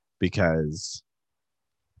because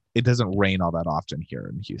it doesn't rain all that often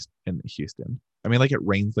here in Houston. I mean, like it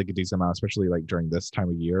rains like a decent amount, especially like during this time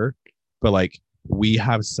of year. But like we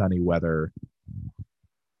have sunny weather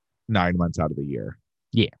 9 months out of the year.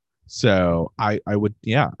 Yeah. So I would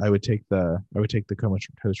take the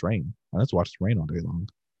comatose rain. Let's watch the rain all day long.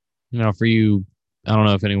 Now, for you, I don't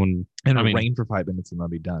know if anyone. And I mean, rain for 5 minutes and they'll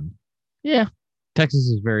be done. Yeah. Texas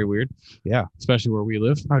is very weird. Yeah. Especially where we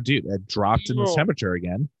live. Oh, dude, it dropped in the temperature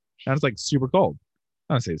again. And it's like super cold.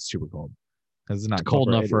 I don't say it's super cold. Because it's not cold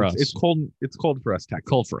enough for us. It's cold. It's cold for us, Texans.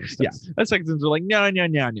 Cold for us. Yeah. Us Texans are like, no.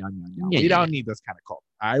 We don't need this kind of cold.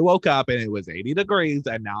 I woke up and it was 80 degrees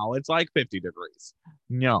and now it's like 50 degrees.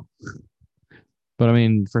 No. But I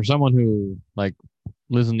mean, for someone who like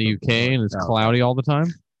lives in the UK and it's cloudy all the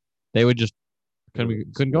time, they would just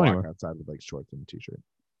couldn't go anywhere outside with like shorts and a t-shirt.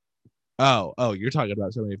 Oh, you're talking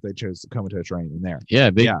about somebody if they chose comatose rain in there.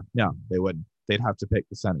 Yeah, no, they wouldn't. They'd have to pick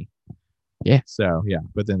the sunny. Yeah. So yeah,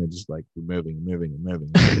 but then they're just like moving.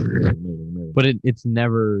 But it's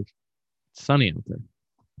never sunny out there.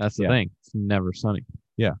 That's the thing. It's never sunny.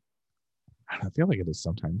 Yeah. I feel like it is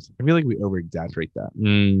sometimes. I feel like we over exaggerate that.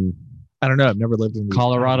 I don't know. I've never lived in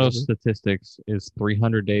Colorado statistics is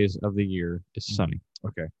 300 days of the year is sunny.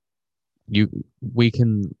 Okay. We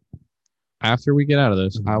can, after we get out of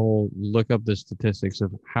this, I will look up the statistics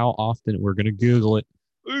of how often we're going to Google it.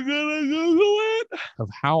 We're going to Google it. Of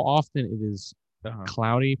how often it is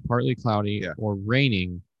cloudy, partly cloudy, or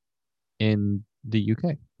raining in the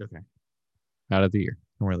UK. Okay. Out of the year.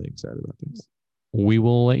 I'm really excited about this. We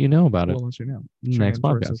will let you know about it. We'll let you know. Next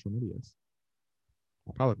podcast. Social medias.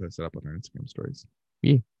 I'll probably post it up on our Instagram stories.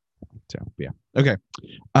 Yeah. So, yeah. Okay.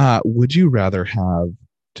 Would you rather have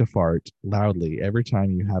to fart loudly every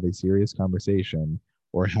time you have a serious conversation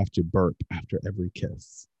or have to burp after every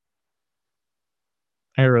kiss?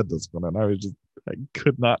 I read this one and I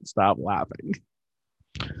could not stop laughing.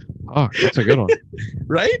 Oh, that's a good one.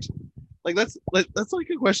 Right? Like that's like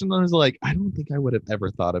a question that was like, I don't think I would have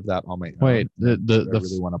ever thought of that on my own. Wait, I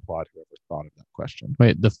really want to applaud whoever thought of that question.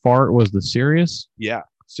 Wait, the fart was the serious? Yeah.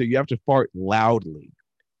 So you have to fart loudly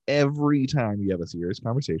every time you have a serious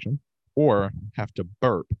conversation or have to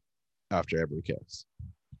burp after every kiss.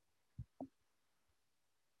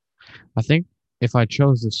 I think if I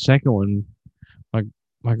chose the second one,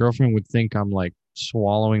 my girlfriend would think I'm like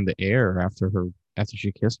swallowing the air after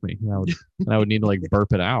she kissed me. And I would need to like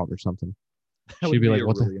burp it out or something. She'd be like,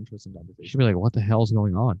 interesting conversation. She'd be like, what the hell's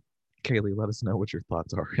going on? Kaylee, let us know what your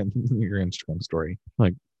thoughts are in your Instagram story.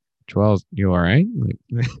 Like, Joelle, you all right?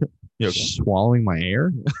 Like, okay? Swallowing my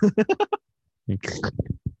air?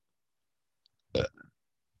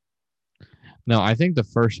 No, I think the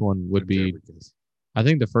first one would be. I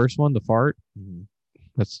think the first one, the fart,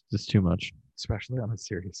 that's too much. Especially on a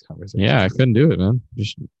serious conversation. Yeah, I couldn't do it, man.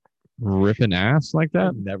 Just ripping ass like that.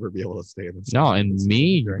 I'd never be able to stay in the No, and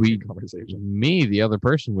me, conversation. Me, the other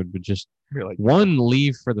person would just like, one,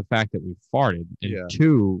 leave for the fact that we farted, and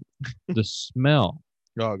two, the smell.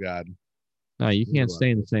 Oh God. No, you can't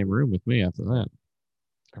stay in the same room with me after that.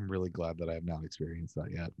 I'm really glad that I have not experienced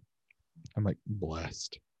that yet. I'm like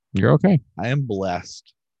blessed. You're okay. I am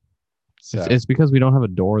blessed. So. It's because we don't have a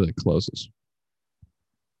door that closes.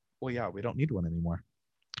 Well, yeah, we don't need one anymore.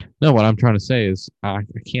 No, what I'm trying to say is I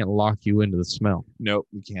can't lock you into the smell. Nope,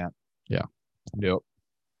 you can't. Yeah. Nope.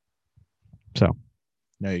 So.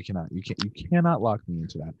 No, you cannot. You cannot lock me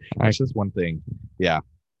into that. That's just one thing. Yeah.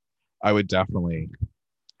 I would probably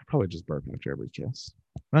just burp after every kiss.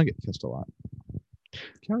 I don't get kissed a lot. I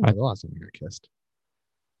can't remember the last time I got kissed.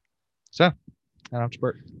 So, I don't have to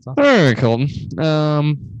burp. All right, Colton.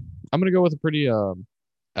 I'm going to go with a pretty, I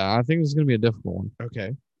think this is going to be a difficult one.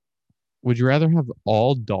 Okay. Would you rather have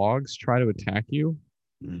all dogs try to attack you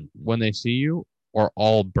when they see you or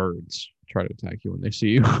all birds try to attack you when they see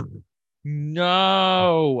you?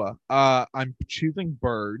 No. I'm choosing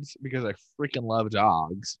birds because I freaking love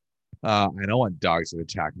dogs. I don't want dogs to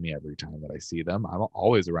attack me every time that I see them. I'm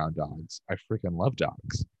always around dogs. I freaking love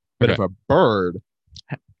dogs. But if a bird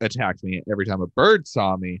attacked me every time a bird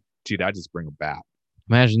saw me, dude, I'd just bring a bat.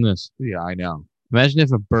 Imagine this. Yeah, I know. Imagine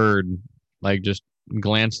if a bird like just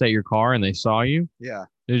glanced at your car and they saw you. Yeah.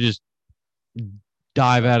 They just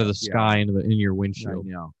dive out of the sky in your windshield.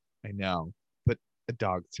 I know. But a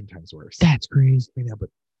dog sometimes worse. That's crazy. I know, but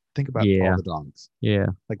think about all the dogs. Yeah.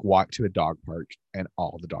 Like walk to a dog park and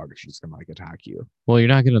all the dogs are just gonna like attack you. Well, you're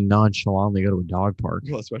not gonna nonchalantly go to a dog park.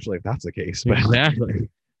 Well, especially if that's the case. But, exactly.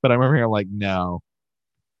 But I remember I'm like, no.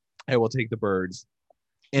 I will take the birds.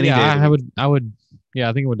 I would. Yeah,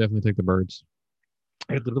 I think I would definitely take the birds.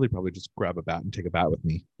 I'd literally probably just grab a bat and take a bat with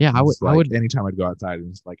me. Yeah, I would. Like, anytime I'd go outside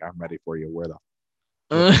and just like, I'm ready for you. Where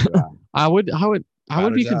the? I I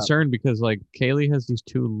would be Batters up. concerned because like Kaylee has these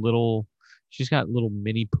two little. She's got little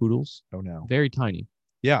mini poodles, Oh no. very tiny,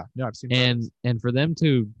 Yeah, no, I've seen those. and for them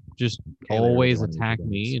to just Kaylee really always wanted me attack to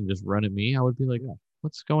me dance. and just run at me, I would be like, Yeah.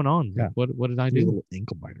 what's going on? Yeah. Like, what did I These do? little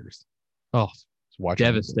ankle biters. Oh, Just watch your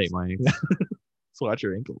devastate ankles. my ankles. Just watch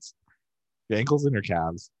your ankles. Your ankles and your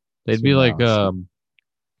calves. They'd be Swing like around.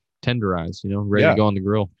 tenderized, ready Yeah. to go on the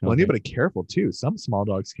grill. Well, and you gotta be careful too. Some small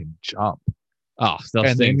dogs can jump, Oh, those and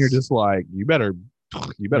then things. you're just like, you better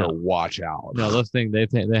No. watch out. No, those things they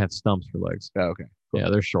have stumps for legs. Oh, okay. Cool. Yeah,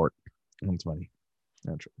 they're short. That's funny.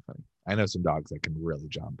 That's really funny. I know some dogs that can really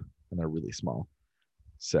jump, and they're really small.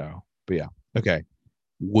 So, but yeah. Okay.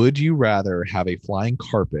 Would you rather have a flying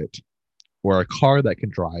carpet or a car that can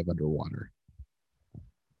drive underwater?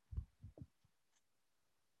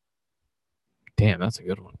 Damn, that's a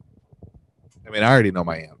good one. I mean, I already know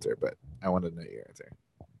my answer, but I want to know your answer.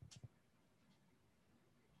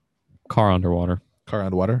 Car underwater. Car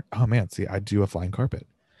underwater? Oh man, see, I do a flying carpet.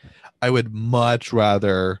 I would much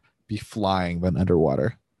rather be flying than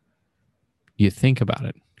underwater. You think about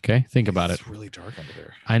it. Okay, think about it. It's really dark under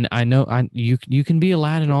there. I know. You can be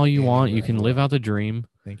Aladdin all you want. You Anywhere can in the live world. out the dream.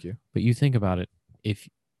 Thank you. But you think about it. If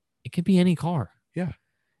it could be any car. Yeah.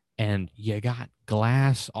 And you got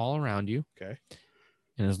glass all around you. Okay.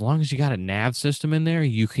 And as long as you got a nav system in there,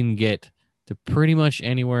 you can get to pretty much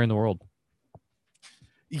anywhere in the world.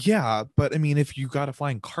 Yeah, but I mean, if you got a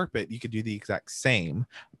flying carpet, you could do the exact same.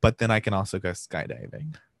 But then I can also go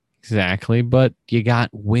skydiving. Exactly. But you got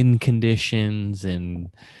wind conditions and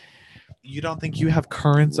You don't think you have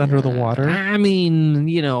currents under the water I mean,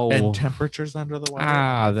 and temperatures under the water?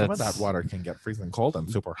 Some of that's that water can get freezing cold and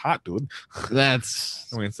super hot, dude.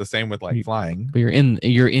 that's I mean, it's the same with like flying. but you're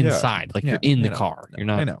inside. Like Yeah, you're in I the know. car. You're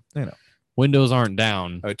I not know. windows aren't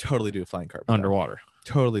down I would totally do a flying carpet. though. underwater.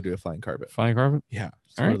 Totally do a flying carpet. Flying carpet? Yeah,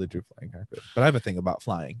 All right. totally do a flying carpet. But I have a thing about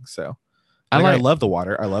flying, so I I like love the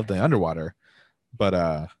water. I love the underwater.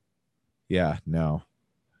 But yeah, no.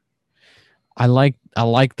 I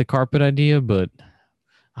like the carpet idea, but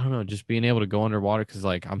I don't know, just being able to go underwater because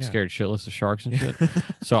like I'm Yeah. scared shitless of sharks and shit.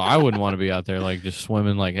 So I wouldn't want to be out there like just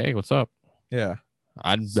swimming like, hey, what's up? Yeah,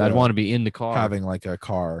 I'd So, want to be in the car. having like a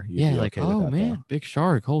car. You'd yeah, be like okay with oh that, man, though. big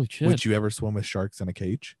shark, holy shit. Would you ever swim with sharks in a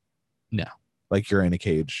cage? No. Like you're in a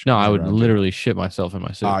cage. No, and I they're would around you? literally shit myself in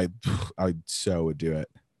my suit. I so would do it,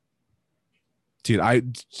 dude. I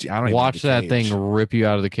don't even Watch need the that cage. thing rip you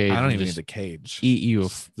out of the cage. I don't and even need just the cage. eat you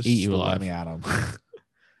Just eat you let alive. me at 'em.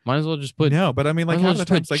 Might as well just put No, but I mean, like might as well half the just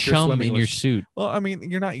put times, like you're chum swimming in with your suit. Well, I mean,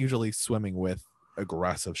 you're not usually swimming with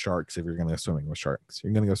aggressive sharks if you're going to go swimming with sharks.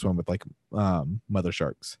 You're going to go swim with like mother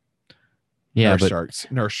sharks. Yeah, nurse but sharks.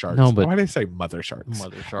 Nurse sharks. No, but- why did I say mother sharks?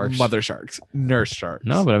 mother sharks. Mother sharks. Nurse sharks.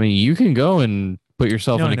 No, but I mean, you can go and put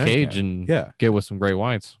yourself No, in I a know you cage can. and Yeah. get with some great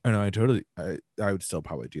whites. I know. I would still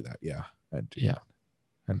probably do that. Yeah. I'd do Yeah.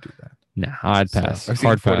 that. I'd do that. Nah, I'd So, pass. I've seen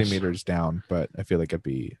Hard 40 pass. meters down, but I feel like it'd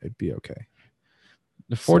be okay.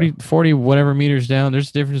 The 40 whatever meters down. There's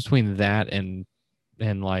a difference between that and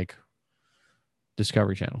like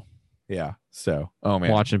Discovery Channel. Yeah. So, oh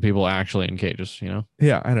man. Watching people actually in cages,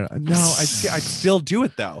 Yeah, I don't know. No, I'd still do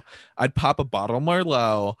it though. I'd pop a bottle of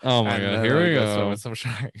Merlot. Oh my and god, then here I'd we swim go. with some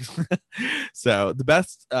sharks. So the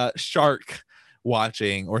best shark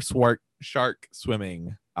watching or shark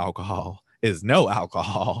swimming alcohol is no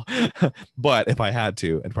alcohol. But if I had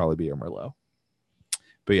to, it'd probably be a Merlot.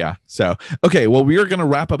 But yeah, so okay, well, we are going to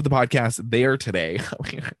wrap up the podcast there today.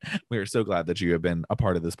 We are so glad that you have been a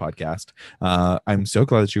part of this podcast. I'm so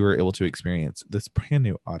glad that you were able to experience this brand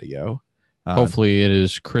new audio. Hopefully it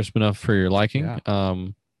is crisp enough for your liking. Yeah.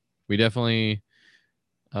 We definitely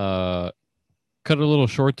cut it a little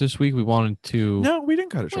short this week. We wanted to No, we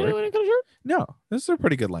didn't cut it Wait, short. we didn't cut it short? No, this is a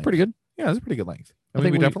pretty good length. Pretty good. Yeah, it's a pretty good length. I I mean,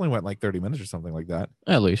 think we we- definitely went like 30 minutes or something like that.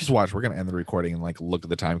 At Just least. watch. We're going to end the recording and like look at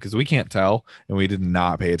the time because we can't tell. And we did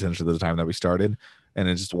not pay attention to the time that we started. And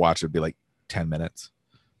then just watch it would be like 10 minutes.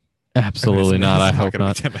 Absolutely It's not. I it's hope gonna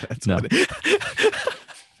not. be 10 minutes. No. but-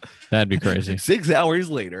 That'd be crazy. 6 hours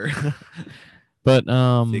later. But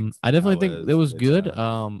 6 I definitely think hours that was good.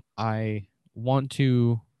 later. I want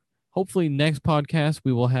to hopefully next podcast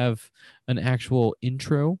we will have an actual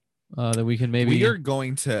intro that we can maybe We are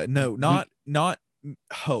going to not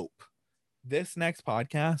hope. This next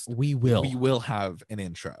podcast, we will we will have an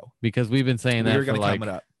intro. because we've been saying that We're for going to like come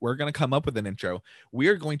it up. We're going to come up with an intro. We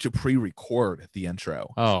are going to pre-record the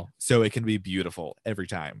intro oh so it can be beautiful every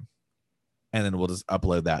time, and then we'll just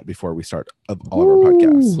upload that before we start all of our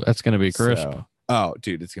podcasts. Ooh, that's gonna be crisp. So- oh,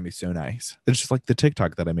 dude, it's gonna be so nice. It's just like the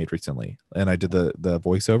TikTok that I made recently, and I did the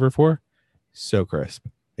voiceover for. So crisp.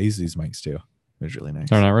 I use these mics too. It was really nice.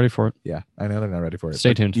 They're not ready for it. Yeah, I know they're not ready for it. Stay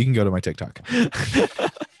but tuned. You can go to my TikTok.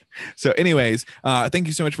 So anyways, thank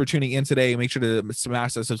you so much for tuning in today. Make sure to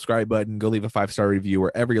smash that subscribe button, go leave a 5-star review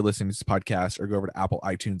wherever you're listening to this podcast, or go over to Apple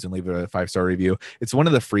iTunes and leave a 5-star review. It's one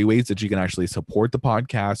of the free ways that you can actually support the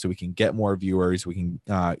podcast so we can get more viewers, we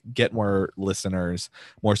can get more listeners,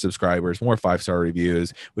 more subscribers, more 5-star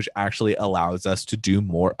reviews, which actually allows us to do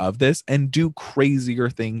more of this and do crazier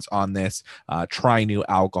things on this, try new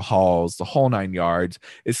alcohols, the whole 9 yards.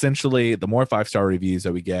 Essentially, the more 5-star reviews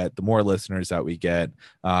that we get, the more listeners that we get,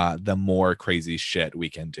 the more crazy shit we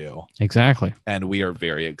can do. Exactly. And we are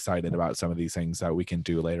very excited about some of these things that we can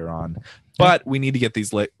do later on. But we need to get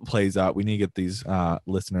these plays up. We need to get these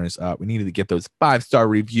listeners up. We need to get those 5-star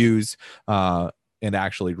reviews and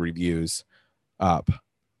actually reviews up.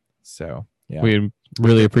 So, yeah. We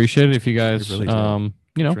really appreciate it if you guys, really show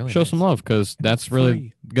nice. some love, because that's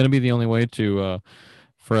really going to be the only way to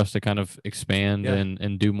for us to kind of expand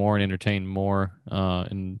and do more and entertain more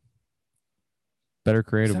in better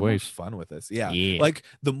creative ways. Fun with this. Yeah. Like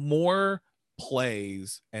the more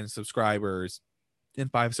plays and subscribers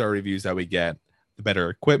and 5-star reviews that we get, the better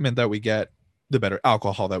equipment that we get, the better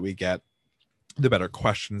alcohol that we get, the better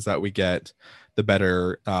questions that we get, the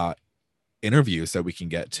better interviews that we can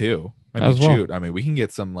get too. I mean, we can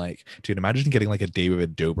get some dude, imagine getting like a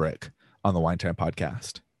David Dobrik on the Wine Time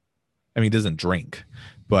podcast. I mean, he doesn't drink,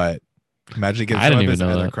 but imagine getting some of his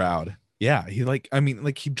other crowd. Yeah, he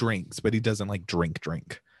he drinks, but he doesn't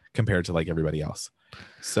drink compared to everybody else.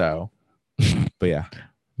 So, but yeah,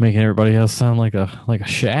 making everybody else sound like a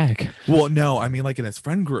shag. Well, no, I mean in his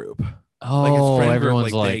friend group. Oh, his friend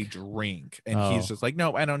everyone's group, they drink, and he's just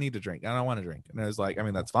no, I don't need to drink. I don't want to drink. And I was I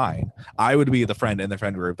mean, that's fine. I would be the friend in the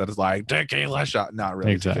friend group that is tequila shot, not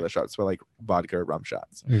really tequila shots, but vodka or rum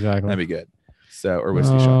shots. Exactly, that'd be good. So, or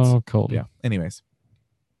whiskey shots. Oh, cold. Yeah. Anyways.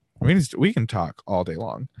 We can talk all day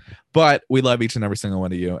long, but we love each and every single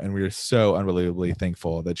one of you, and we are so unbelievably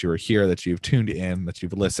thankful that you are here, that you've tuned in, that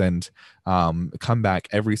you've listened. Come back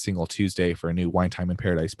every single Tuesday for a new Wine Time in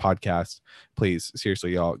Paradise podcast. Please,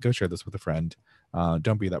 seriously, y'all, go share this with a friend.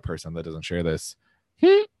 Don't be that person that doesn't share this.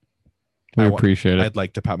 We appreciate it. I'd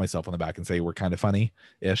like to pat myself on the back and say we're kind of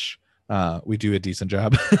funny-ish. We do a decent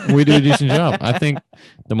job. We do a decent job. I think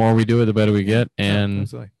the more we do it, the better we get, and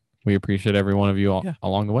we appreciate every one of you all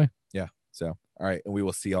along the way. Yeah. So, all right. And we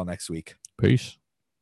will see y'all next week. Peace.